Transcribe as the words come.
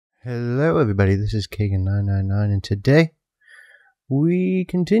Hello everybody, this is Kagan999 and today we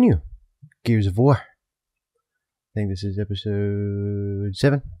continue Gears of War. I think this is episode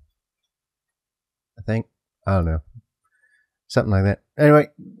 7. I don't know. Something like that. Anyway,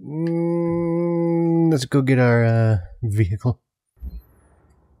 let's go get our vehicle.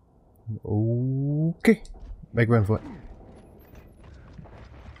 Okay, make a run for it.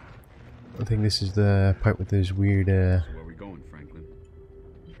 I think this is the part with those weird Where are we going, Franklin?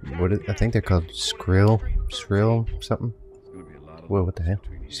 I think they're called Skrill something. Whoa, what the hell?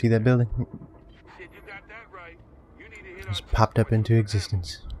 You see that building? Just popped up into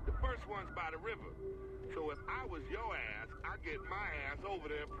existence. The first one's by the river. So if I was your ass, I'd get my ass over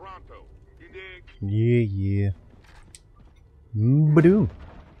there pronto. You dig? Yeah. Ba-doom.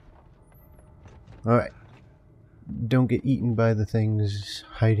 Alright. Don't get eaten by the things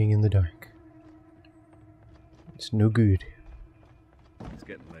hiding in the dark. It's no good. It's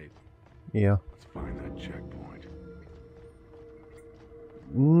getting late. Yeah. Let's find that checkpoint.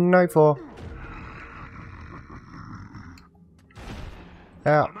 Nightfall.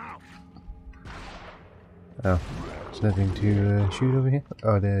 Ow. Oh. There's nothing to shoot over here.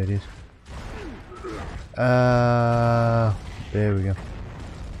 Oh, there it is. There we go.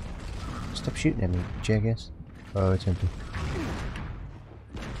 Stop shooting at me, jackass. Oh, it's empty.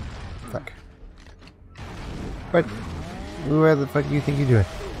 Fuck. What? Where the fuck do you think you're doing?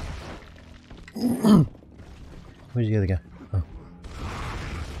 Where's the other guy? Oh.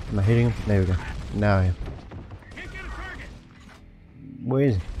 Am I hitting him? There we go. Now I am. Where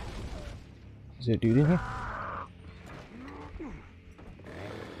is he? Is there a dude in here?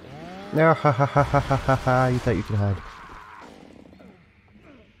 No, ha ha ha ha ha ha ha. You thought you could hide.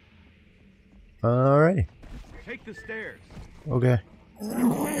 Alrighty. Take the stairs. Okay.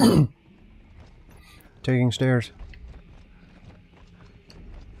 Taking stairs.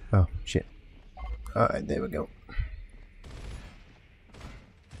 Oh, shit. Alright, there we go.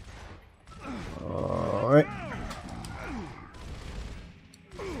 Alright.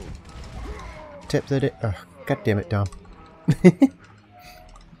 Tap that oh, god damn it, Dom.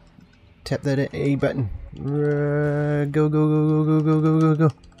 Tap that A button. Go.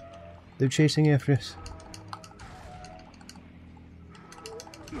 They're chasing after us.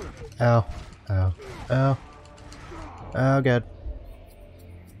 Ow. Oh god.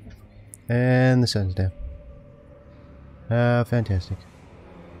 And the sun's down. Fantastic.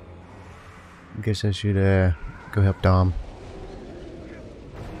 Guess I should go help Dom.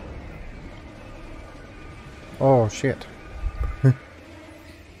 Oh shit.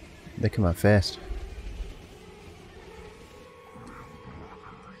 They come out fast.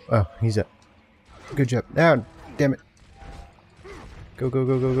 Oh, he's up. Good job. Now, damn it. Go.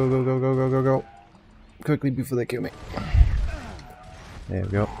 Quickly before they kill me. There we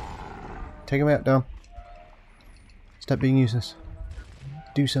go. Take him out, Dom. Stop being useless.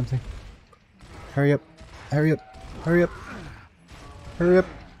 Do something. Hurry up.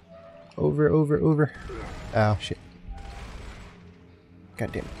 Over. Ow, shit.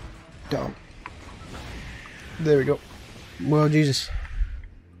 God damn it. Dom. There we go. Well, Jesus.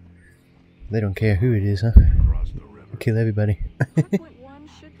 They don't care who it is, huh? Kill everybody. 1.1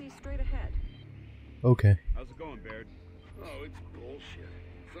 should be straight ahead. Okay. How's it going, Baird? Oh, it's bullshit.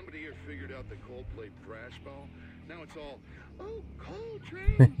 Somebody here figured out the Coldplay trash ball. Now it's all, oh,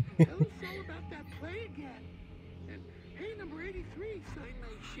 Coltrane, tell us all about that play again. And, hey, number 83, sign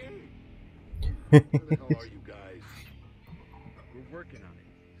my shade. Where the hell are you guys? We're working on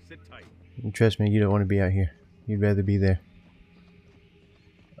it. Sit tight. Trust me, you don't want to be out here. You'd rather be there.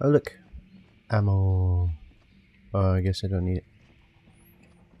 Oh, look. Ammo. Oh, I guess I don't need it.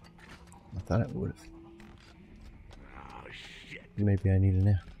 I thought I would have. Oh, shit. Maybe I need it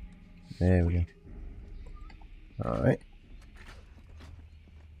now. There we go. Alright.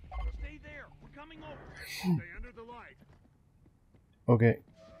 Stay there. We're coming over. Stay under the light. Okay.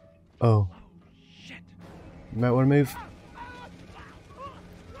 Oh. Shit. You might want to move.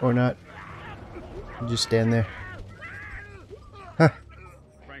 Or not. Just stand there. Huh.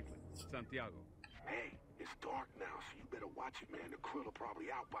 Franklin, Santiago. Hey, it's dark now, so you better watch it, man. The krill are probably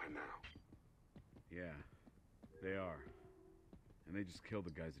out by now. Yeah, they are. And they just killed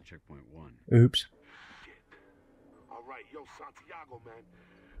the guys at Checkpoint 1. Oops. Shit. All right, yo, Santiago, man.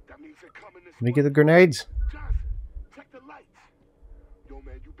 That means they're coming this Let me way. get the grenades. Johnson, check the lights. Yo,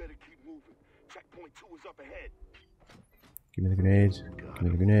 man, you better keep moving. Checkpoint 2 is up ahead. Give me the grenades. Give me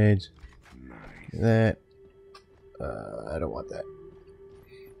the grenades. Nice. Give me that. I don't want that.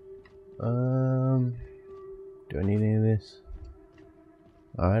 Do I need any of this?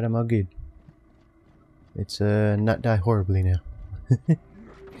 Alright, I'm all good. It's not die horribly now.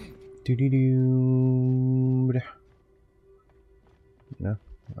 Do do do. No.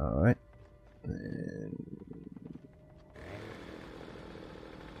 All right.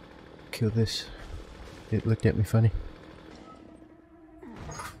 Kill this. It looked at me funny.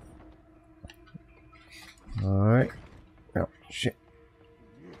 All right. Oh shit.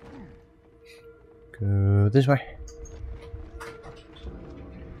 Go this way.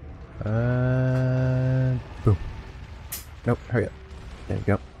 Boom. Nope. Hurry up. There you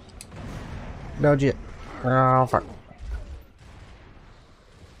go. Dodge it. Oh fuck.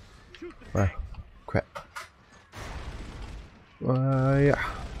 Wow. Crap. Yeah.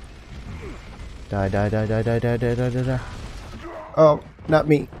 Die, die, die, die, die, die, die, die, die, die. Oh, not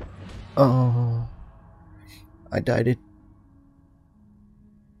me. Oh. I died it.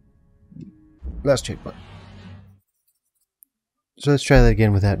 Last checkpoint. So let's try that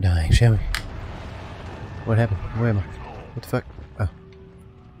again without dying, shall we? What happened? Where am I? What the fuck? Oh.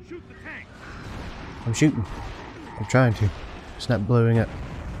 I'm shooting. I'm trying to. It's not blowing up.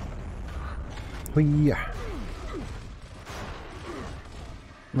 Whee!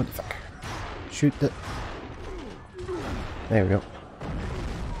 What the fuck? Shoot the... There we go.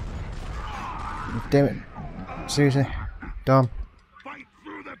 Damn it. Seriously? Dom? Fight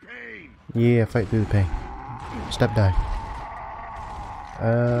through the pain. Yeah, fight through the pain. Stop dying.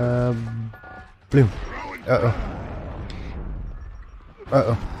 Bloom. Uh-oh.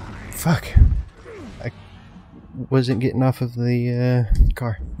 Uh-oh. Fuck. I wasn't getting off of the,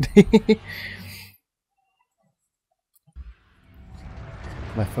 car.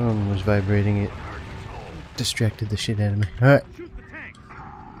 My phone was vibrating. It distracted the shit out of me. Alright.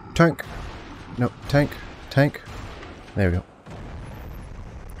 Tank. No, tank. Tank. There we go.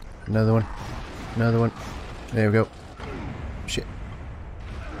 Another one. Another one. There we go. Shit.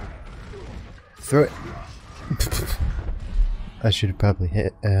 Throw it. I should have probably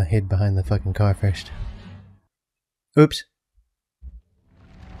hid behind the fucking car first. Oops.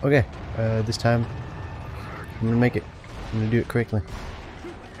 Okay. This time I'm gonna make it. I'm gonna do it correctly.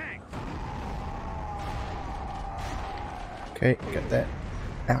 Okay, got that.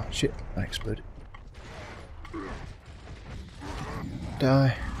 Ow, shit. I exploded.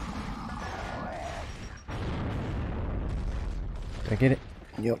 Die. Did I get it?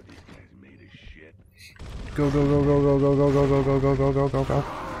 Yep. Go, go, go, go, go, go, go, go, go, go, go, go, go, go, go.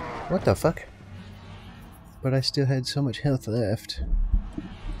 What the fuck? But I still had so much health left.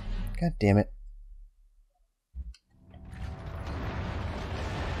 God damn it.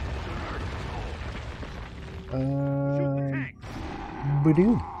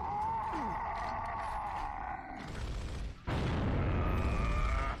 Badoo.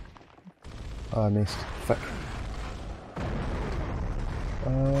 Oh, I missed. Fuck.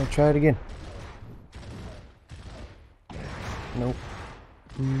 Try it again. Nope.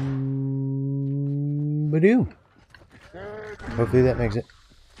 Badoo. Hopefully that makes it.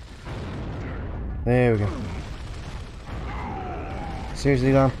 There we go.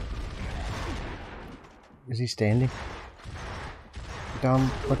 Seriously, Dom? Is he standing? Dom,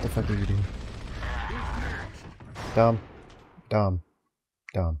 what the fuck are you doing? Dom. Dom.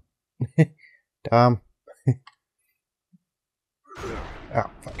 Dom. Dom. Oh,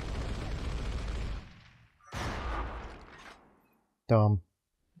 fuck. Dom.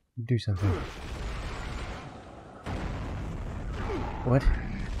 Do something. What?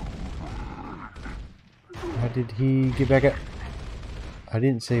 How did he get back up? I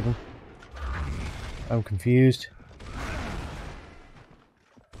didn't save him. I'm confused.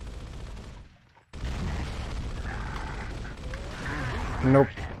 Nope.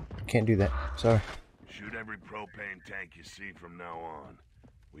 Can't do that. Sorry. Shoot every propane tank you see from now on.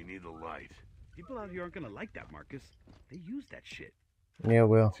 We need a light. People out here aren't gonna like that, Marcus. They use that shit. Yeah,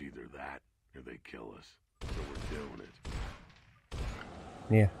 well. It's either that or they kill us. So we're doing it.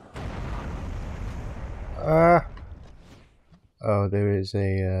 Yeah. Oh, there is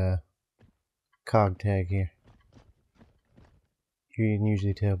a cog tag here. You can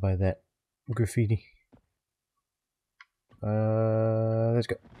usually tell by that graffiti. Let's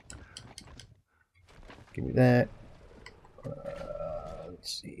go. Give me that.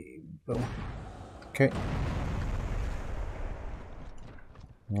 Let's see. Boom. Okay.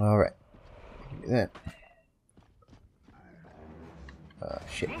 Alright. Give me that.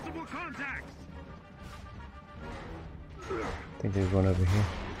 Shit. Multiple contacts. I think there's one over here.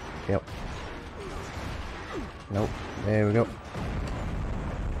 Yep. Nope. There we go.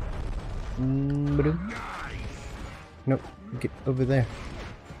 Nope. Get over there.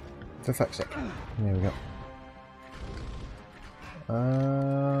 For fuck's sake. There we go.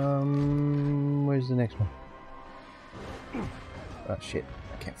 Where's the next one? Oh shit.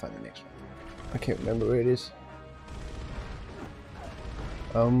 can't find the next one. I can't remember where it is.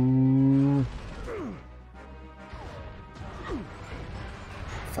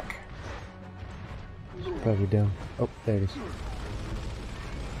 Fuck. It's probably down. Oh, there it is.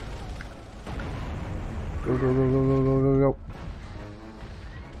 Go, go, go, go, go, go, go, go.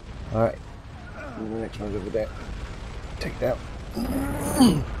 Alright. The next one's over there. Take it out.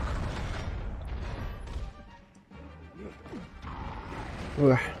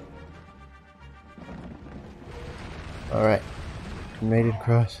 Alright. Made it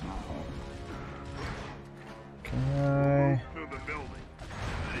across. Can I...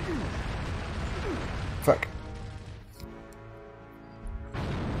 Fuck.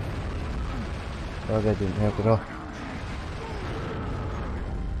 Oh, that didn't help at all.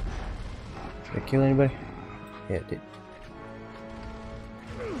 Did I kill anybody? Yeah, it did.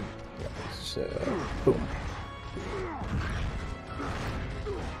 So, boom.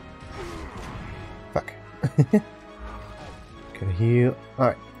 Fuck. Gotta heal.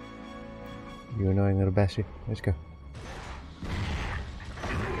 Alright. You annoying little bastard. Let's go.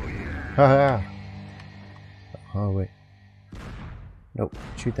 Haha! Oh, wait. Nope.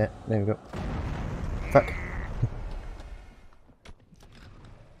 Shoot that. There we go. Fuck.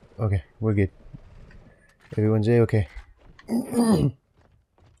 Okay, we're good. Everyone's A-okay.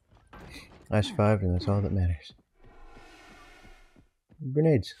 I survived, and that's all that matters.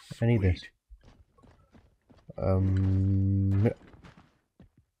 Grenades. I need this. No.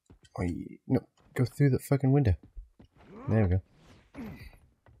 No. Go through the fucking window. There we go.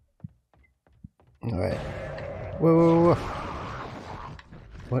 Alright. Whoa, whoa,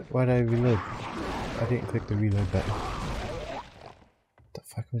 whoa. Why did I reload? I didn't click the reload button. What the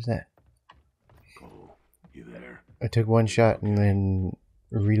fuck was that? Cole, you there? I took one shot and then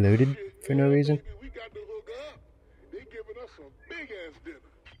reloaded for no reason. We got to hook up. They giving us a big ass dinner.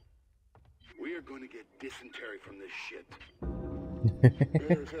 We are going to get dysentery from this shit.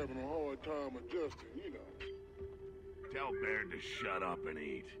 Bear's having a hard time adjusting, you know. Tell Bear to shut up and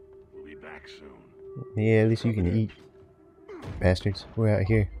eat. We'll be back soon. Yeah, at least you can eat. Bastards, we're out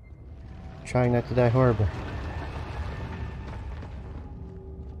here. Trying not to die horribly.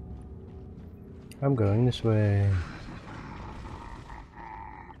 I'm going this way.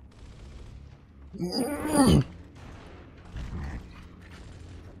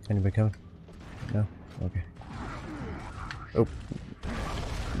 Anybody coming? No? Okay. Oh.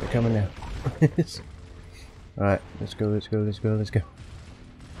 They're coming now. Alright, let's go, let's go, let's go, let's go.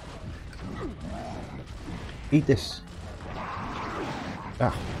 Eat this.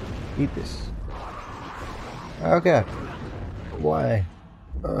 Ah, eat this. Oh god. Why?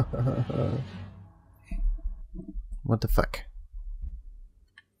 What the fuck?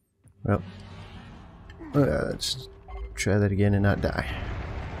 Well, let's try that again and not die.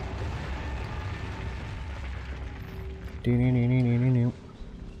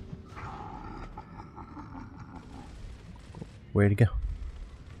 Where'd he go?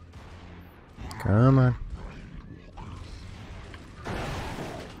 Come on.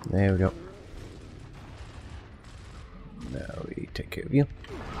 There we go. Now we take care of you.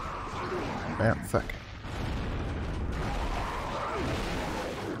 Ah, fuck.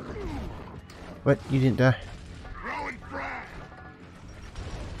 What? You didn't die?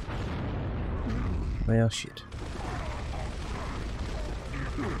 Well, shit.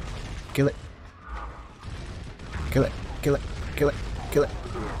 Kill it. Kill it. Kill it. Kill it. Kill it.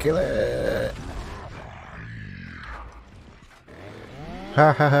 Kill it.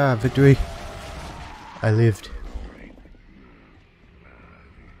 Ha ha ha, victory. I lived.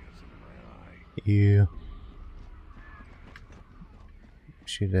 You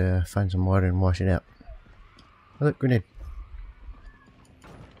should find some water and wash it out. Oh, look, grenade.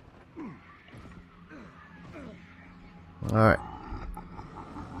 Alright.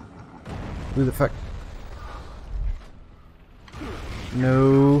 Who the fuck?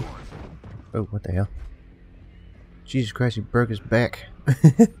 No. Oh, what the hell? Jesus Christ, he broke his back.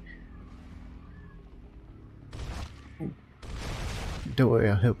 Don't worry,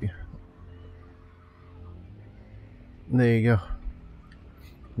 I'll help you. There you go.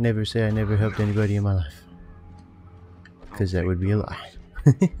 Never say I never helped anybody in my life. Because that would be a lie.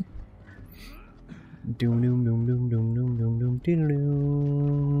 Doom doom doom doom doom doom doom doom doom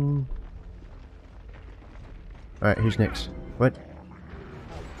doom. Alright, who's next? What?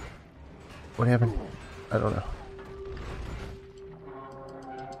 What happened? I don't know.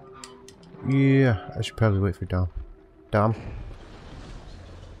 Yeah, I should probably wait for Dom. Dom?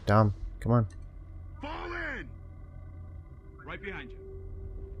 Dom, come on. Fall in! Right behind you.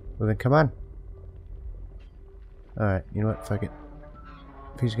 Well then come on. Alright, you know what? Fuck it.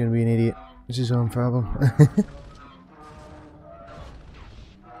 he's gonna be an idiot. It's his own problem.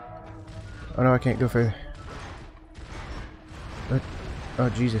 Oh no, I can't go further. What? Oh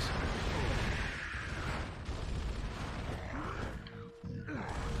Jesus.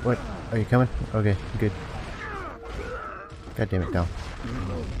 What? Are you coming? Okay, good. God damn it, down.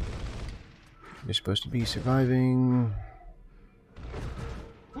 You're supposed to be surviving.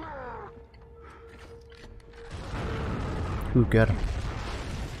 Who got him?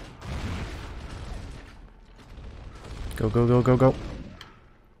 Go, go, go, go, go.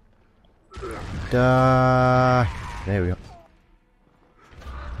 Die. There we go.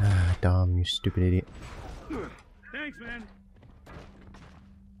 Ah, Dom, you stupid idiot. Thanks, man.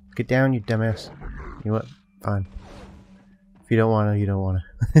 Get down, you dumbass. You know what? Fine. If you don't wanna, you don't wanna.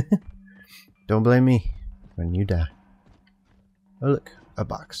 Don't blame me when you die. Oh look, a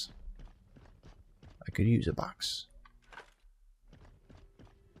box. I could use a box.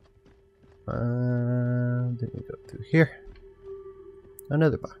 Then we go through here.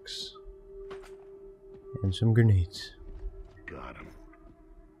 Another box. And some grenades. Got him.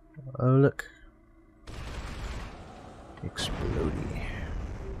 Oh look. Exploding.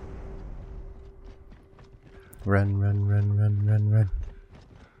 Run, run, run, run, run, run.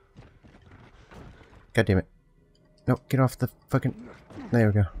 God damn it. No, get off the fucking... There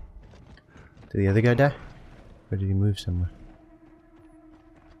we go. Did the other guy die? Or did he move somewhere?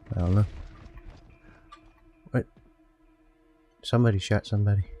 I don't know. What? Somebody shot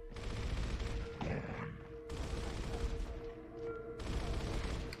somebody.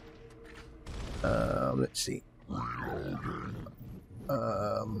 Let's see.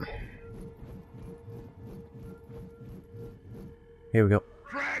 Here we go.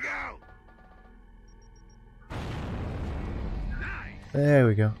 Frag out. There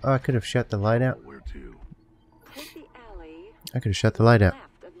we go. Oh, I could have shut the light out. Where to? Take the alley I could have shut the light out.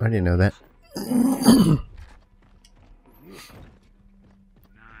 left of I didn't know that. Nice.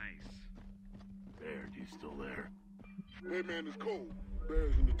 Baird, you still there? Hey man, it's cold.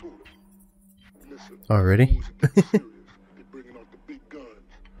 Bears in the toilet. Listen. Already? things are getting serious. They're bringing out the big guns.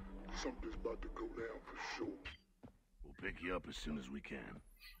 Something's about to go down for sure. We'll pick you up as soon as we can.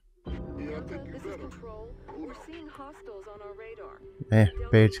 Yeah, I think you This is better. Control. We're seeing hostiles on our radar.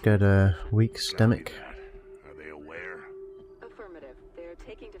 Baird's got a weak stomach. Are they aware? Affirmative. They're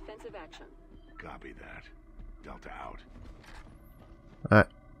taking defensive action. Copy that. Delta out. Alright.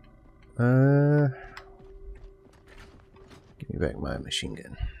 Give me back my machine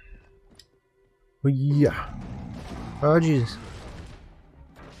gun. Oh yeah. Oh Jesus.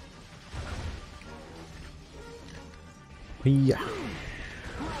 Oh yeah.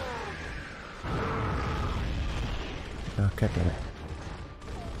 Oh, God damn it.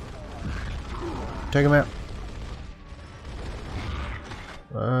 Take him out.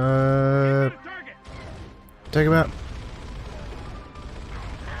 Take him out.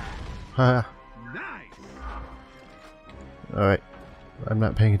 Ha. Alright. I'm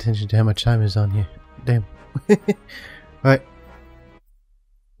not paying attention to how much time is on here. Damn. Alright.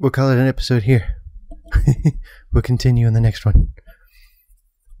 We'll call it an episode here. We'll continue in the next one.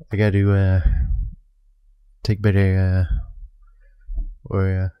 I gotta take better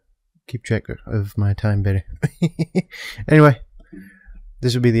keep track of my time better. Anyway,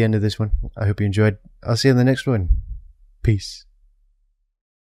 this will be the end of this one. I hope you enjoyed. I'll see you in the next one. Peace.